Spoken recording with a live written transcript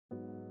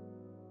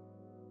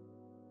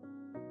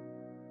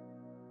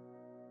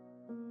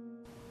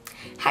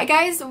Hi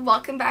guys,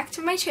 welcome back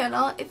to my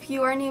channel. If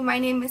you are new, my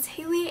name is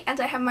Haley and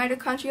I have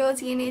mitochondrial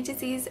DNA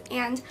disease,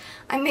 and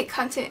I make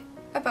content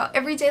about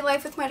everyday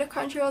life with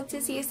mitochondrial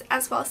disease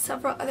as well as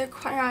several other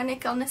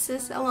chronic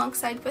illnesses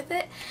alongside with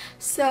it.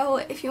 So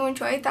if you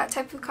enjoyed that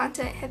type of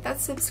content, hit that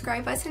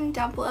subscribe button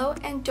down below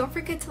and don't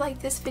forget to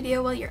like this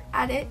video while you're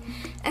at it.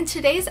 And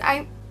today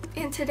I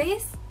am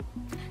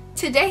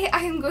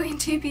going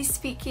to be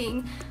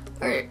speaking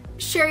or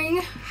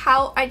sharing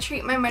how I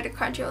treat my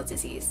mitochondrial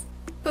disease.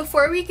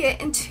 Before we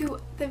get into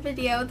the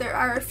video, there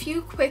are a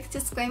few quick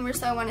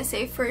disclaimers I want to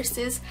say. First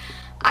is,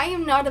 I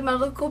am not a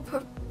medical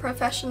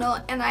professional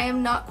and I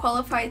am not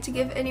qualified to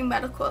give any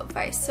medical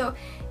advice. So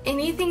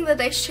anything that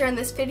I share in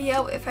this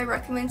video, if I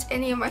recommend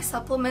any of my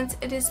supplements,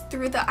 it is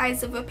through the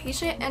eyes of a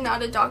patient and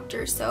not a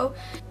doctor. So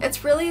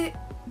it's really,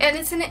 and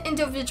it's an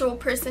individual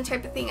person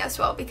type of thing as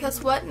well,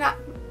 because what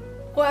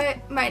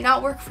might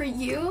not work for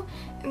you,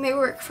 it may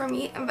work for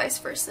me and vice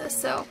versa.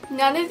 So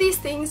none of these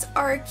things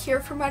are a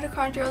cure for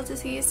mitochondrial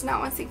disease, not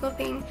one single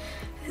thing.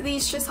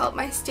 These just help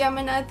my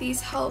stamina,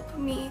 these help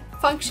me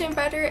function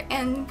better,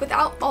 and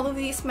without all of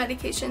these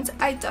medications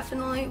I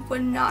definitely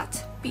would not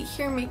be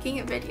here making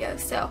a video.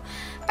 So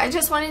I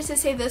just wanted to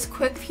say this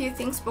quick few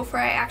things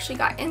before I actually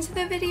got into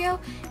the video.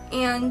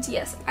 And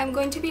yes, I'm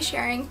going to be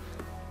sharing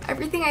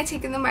everything I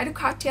take in the Mito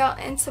cocktail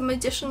and some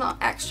additional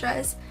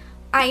extras.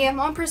 I am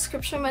on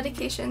prescription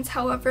medications,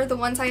 however the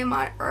ones I am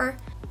on are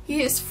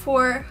used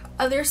for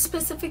other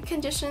specific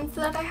conditions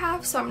that I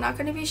have, so I'm not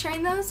going to be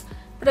sharing those,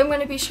 but I'm going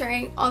to be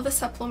sharing all the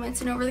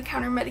supplements and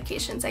over-the-counter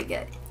medications I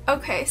get.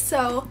 Okay,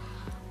 so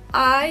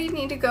I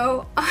need to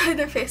go on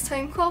a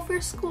FaceTime call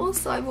for school,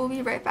 so I will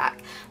be right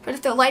back. But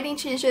if the lighting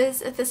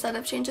changes, if the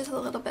setup changes a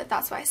little bit,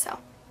 that's why. So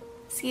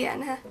see you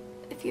in a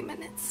few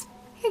minutes.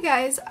 Hey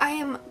guys, I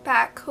am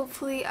back.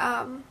 Hopefully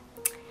from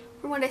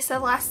what I said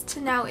last to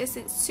now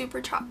isn't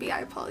super choppy. I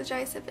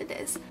apologize if it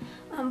is.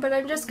 But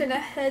I'm just gonna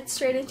head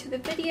straight into the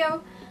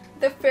video.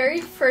 The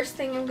very first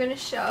thing I'm gonna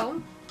show,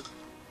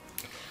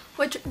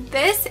 which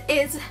this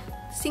is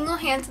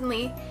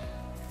single-handedly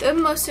the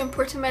most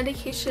important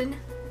medication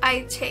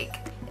I take.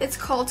 It's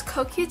called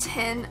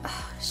CoQ10.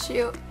 Oh,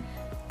 shoot,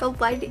 the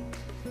light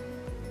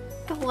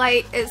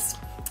is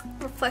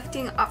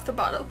reflecting off the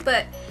bottle,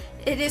 but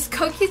it is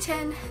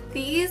CoQ10.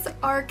 These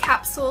are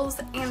capsules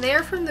and they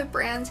are from the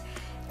brand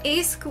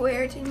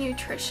A²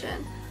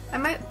 Nutrition. I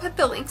might put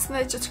the links in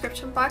the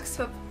description box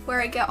of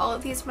where I get all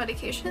of these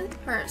medications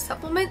or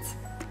supplements.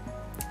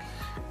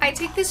 I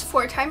take this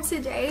 4 times a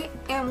day,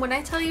 and when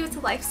I tell you it's a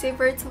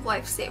lifesaver, it's a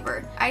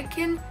lifesaver. I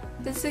can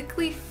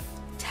physically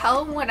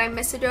tell when I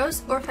miss a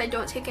dose or if I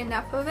don't take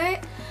enough of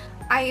it.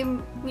 I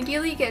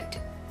immediately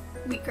get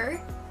weaker,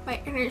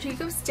 my energy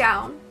goes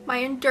down,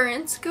 my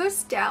endurance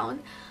goes down,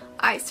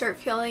 I start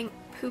feeling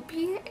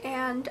poopy,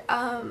 and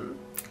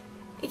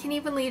it can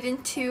even lead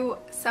into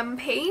some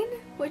pain,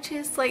 which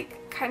is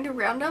like kind of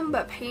random,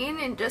 but pain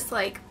and just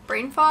like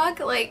brain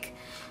fog. Like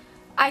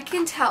I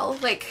can tell,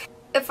 like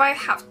if I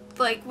have,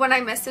 like when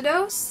I miss a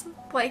dose,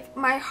 like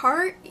my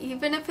heart,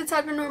 even if it's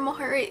at a normal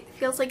heart rate,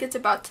 feels like it's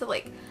about to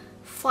like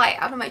fly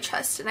out of my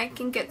chest, and I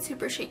can get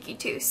super shaky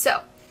too.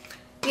 So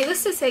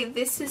needless to say,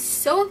 this is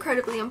so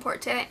incredibly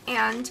important,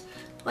 and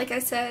like I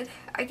said,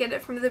 I get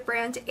it from the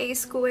brand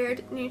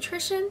A²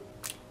 Nutrition.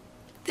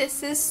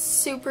 This is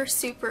super,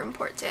 super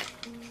important.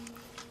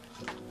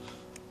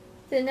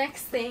 The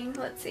next thing,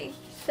 let's see.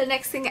 The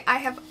next thing, I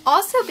have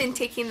also been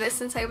taking this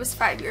since I was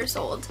 5 years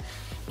old.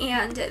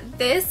 And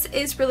this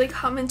is really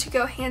common to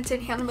go hand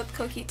in hand with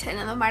CoQ10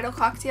 and the Mito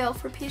cocktail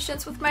for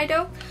patients with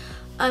Mito.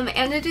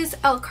 And it is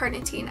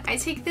L-carnitine. I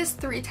take this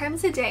 3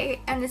 times a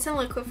day and it's in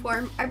liquid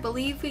form. I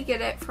believe we get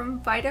it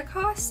from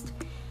Vitacost.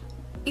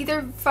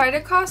 Either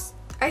Vitacost,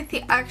 I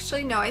think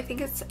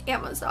it's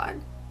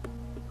Amazon.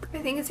 I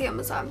think it's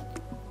Amazon.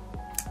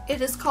 It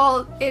is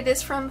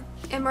from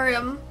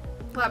MRM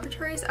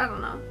Laboratories, I don't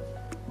know.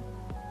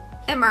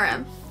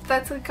 MRM,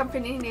 that's the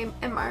company name,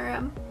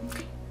 MRM.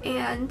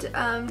 And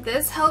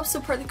this helps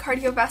support the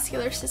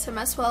cardiovascular system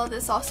as well.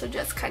 This also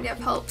just kind of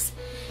helps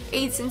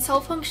aids in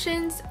cell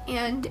functions,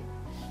 and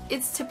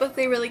it's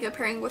typically really good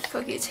pairing with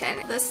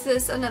CoQ10. This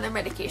is another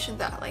medication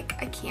that like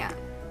I can't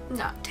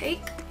not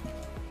take.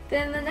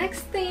 Then the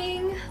next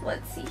thing,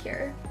 let's see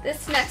here.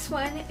 This next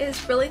one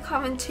is really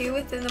common too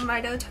within the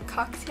Mito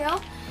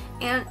cocktail,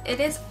 and it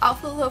is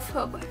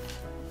alpha-lipoic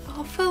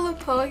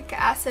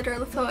acid, or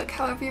lipoic,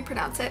 however you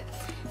pronounce it.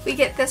 We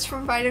get this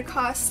from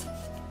Vitacost.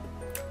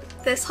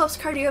 This helps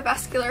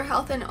cardiovascular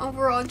health and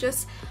overall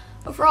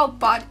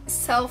body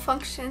cell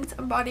functions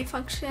and body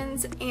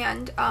functions,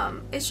 and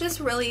it's just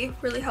really,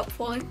 really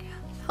helpful and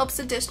helps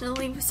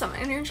additionally with some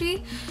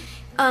energy.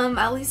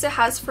 At least it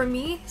has for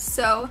me.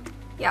 So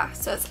yeah,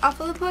 so it's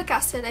alpha-lipoic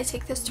acid. I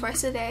take this 2 a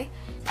day.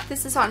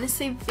 This is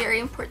honestly very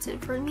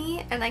important for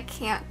me, and I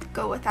can't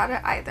go without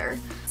it either.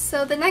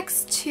 So the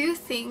next 2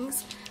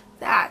 things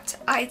that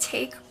I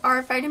take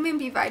are vitamin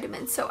B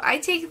vitamins. So I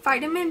take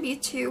vitamin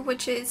B2,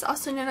 which is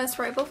also known as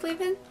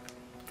riboflavin.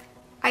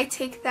 I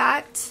take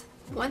that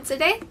once a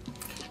day.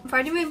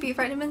 Vitamin B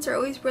vitamins are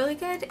always really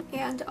good,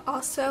 and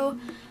also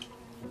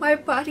my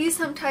body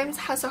sometimes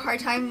has a hard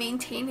time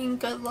maintaining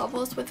good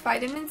levels with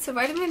vitamins, so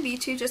vitamin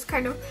B2 just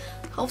kind of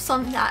helps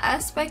on that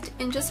aspect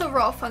and just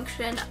overall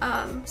function.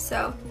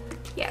 So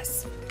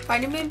yes,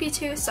 vitamin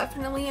B2 is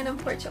definitely an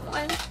important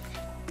one.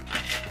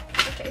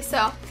 Okay,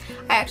 so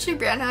I actually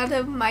ran out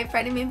of my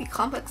vitamin B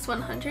complex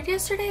 100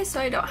 yesterday,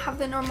 so I don't have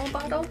the normal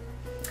bottle.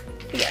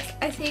 But yes,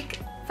 I take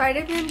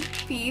vitamin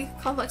B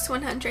complex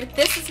 100.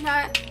 This is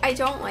not, I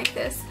don't like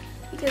this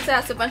because it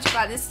has a bunch of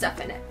added stuff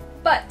in it,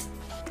 but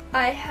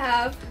I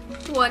have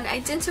one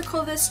identical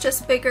to this,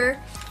 just bigger,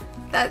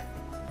 that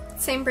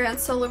same brand,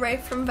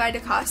 Solaray from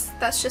Vitacost,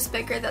 that's just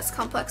bigger, that's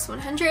complex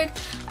 100.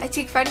 I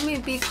take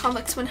vitamin B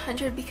complex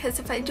 100 because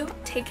if I don't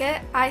take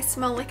it, I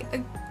smell like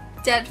a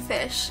dead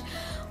fish,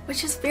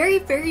 which is very,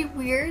 very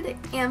weird,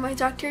 and my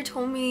doctor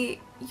told me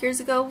years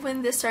ago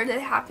when this started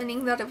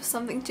happening that it was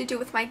something to do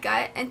with my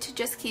gut and to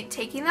just keep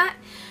taking that,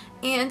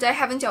 and I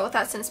haven't dealt with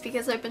that since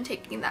because I've been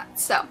taking that.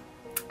 So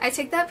I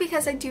take that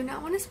because I do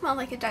not want to smell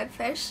like a dead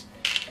fish.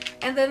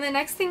 And then the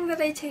next thing that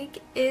I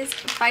take is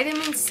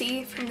vitamin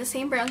C from the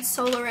same brand,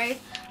 Solaray.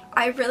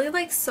 I really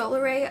like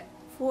Solaray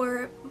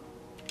for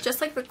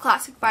just like the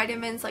classic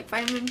vitamins like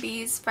vitamin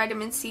B's,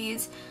 vitamin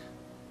C's.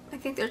 I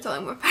think there's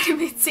only more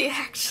vitamin C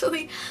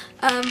actually,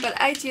 but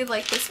I do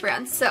like this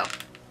brand. So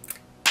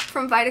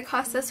from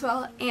Vitacost as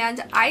well,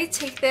 and I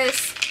take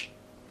this,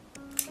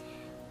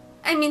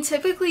 I mean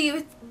typically you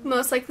would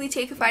most likely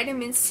take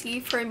vitamin C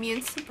for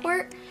immune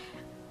support,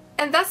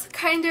 and that's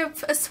kind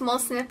of a small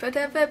snippet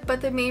of it, but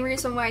the main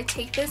reason why I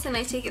take this, and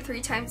I take it 3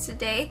 times a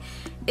day,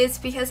 is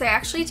because I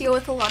actually deal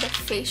with a lot of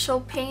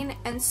facial pain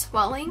and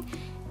swelling,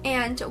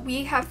 and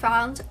we have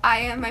found, I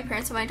and my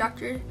parents and my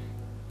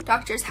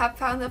doctors have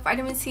found that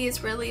vitamin C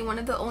is really one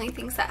of the only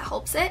things that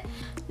helps it.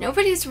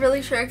 Nobody's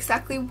really sure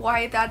exactly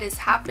why that is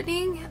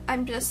happening.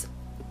 I'm just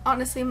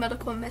honestly a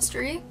medical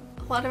mystery,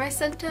 a lot of my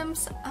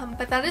symptoms,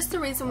 but that is the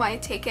reason why I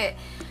take it,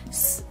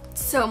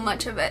 so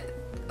much of it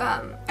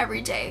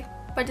every day.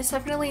 But it's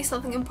definitely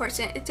something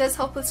important. It does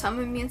help with some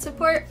immune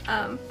support.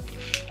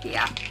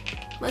 Yeah,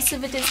 most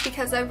of it is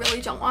because I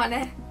really don't want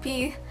to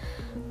be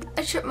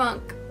a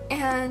chipmunk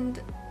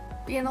and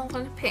be in a lot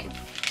of pain.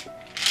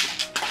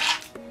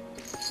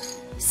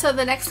 So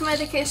the next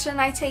medication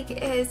I take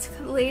is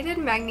chelated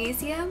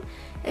magnesium.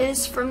 It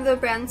is from the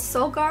brand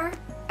Solgar,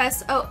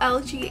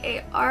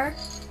 S-O-L-G-A-R.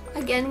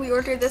 Again, we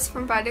ordered this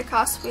from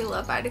Vitacost. We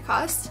love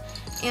Vitacost.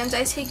 And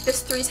I take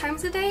this 3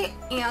 times a day,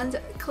 and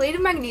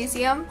chelated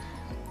magnesium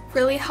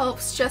really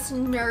helps just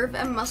nerve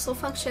and muscle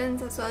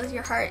functions as well as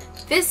your heart.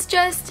 This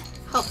just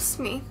helps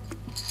me.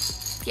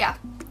 Yeah,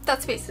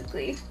 that's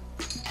basically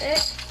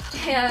it.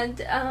 And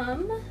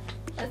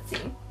let's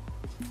see.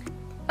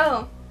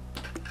 Oh,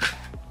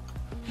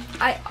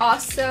 I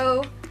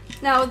also,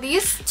 now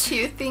these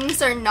 2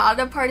 things are not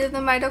a part of the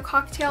Mito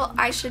cocktail,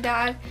 I should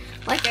add.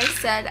 Like I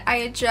said,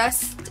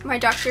 my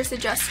doctors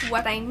adjust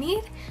what I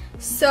need.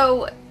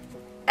 So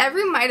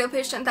every Mito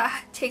patient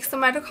that takes the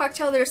Mito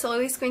cocktail, there's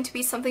always going to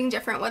be something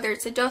different, whether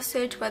it's a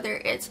dosage, whether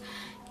it's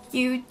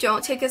you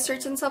don't take a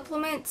certain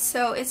supplement.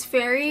 So it's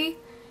very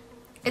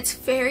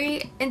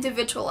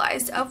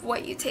individualized of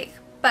what you take.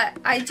 But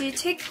I do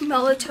take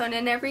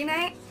melatonin every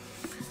night,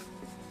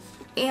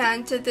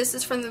 and this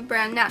is from the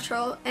brand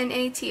Natural,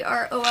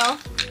 N-A-T-R-O-L.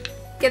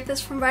 Get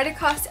this from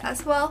Vitacost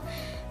as well.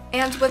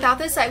 And without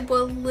this, I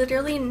will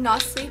literally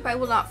not sleep. I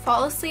will not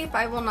fall asleep.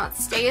 I will not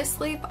stay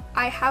asleep.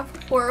 I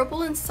have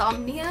horrible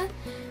insomnia,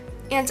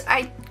 and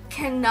I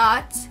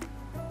cannot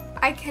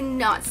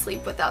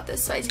sleep without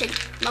this. So I take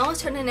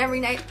melatonin every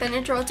night.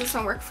 Benadryl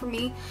doesn't work for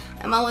me,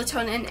 and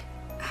melatonin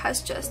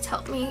has just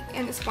helped me,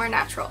 and it's more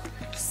natural.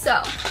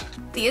 So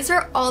these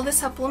are all the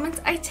supplements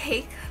I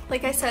take.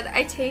 Like I said,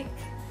 I take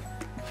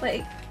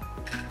like,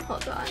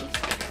 hold on.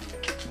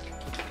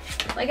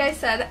 Like I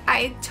said,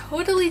 I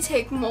totally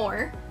take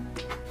more.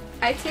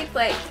 I take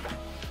like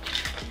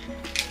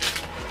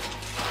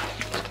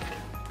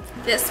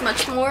this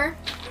much more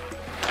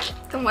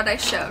than what I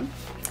showed.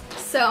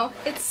 So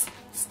it's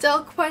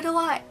still quite a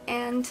lot,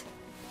 and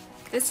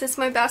this is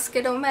my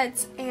basket of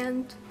meds,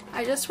 and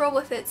I just roll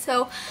with it.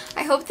 So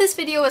I hope this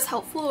video was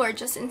helpful or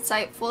just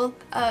insightful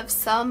of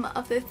some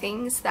of the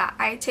things that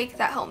I take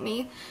that help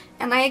me.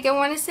 And I again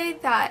want to say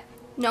that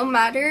no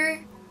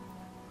matter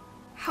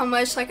how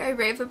much like I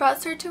rave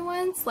about certain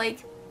ones,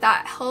 like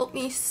that helped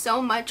me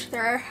so much.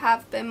 There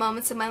have been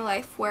moments in my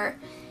life where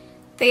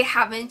they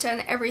haven't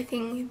done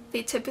everything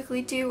they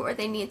typically do or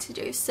they need to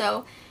do.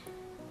 So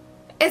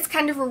it's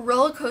kind of a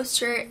roller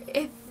coaster,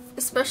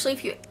 especially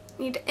if you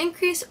need to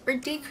increase or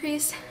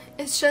decrease.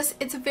 It's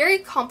a very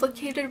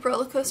complicated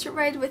roller coaster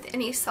ride with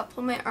any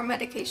supplement or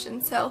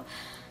medication. So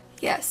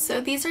yes,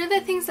 so these are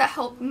the things that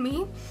help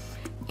me.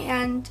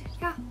 And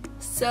yeah,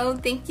 so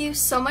thank you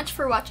so much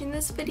for watching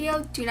this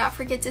video. Do not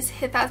forget to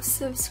hit that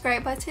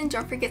subscribe button.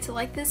 Don't forget to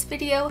like this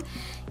video,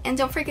 and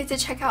don't forget to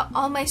check out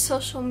all my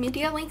social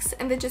media links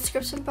in the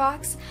description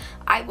box.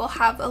 I will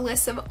have a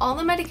list of all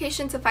the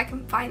medications if I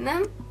can find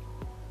them.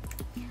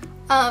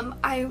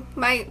 I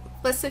might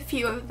list a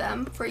few of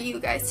them for you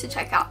guys to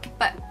check out,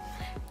 but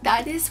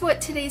that is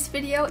what today's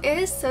video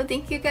is. So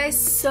thank you guys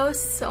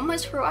so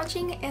much for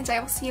watching, and I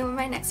will see you in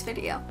my next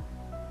video.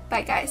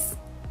 Bye guys.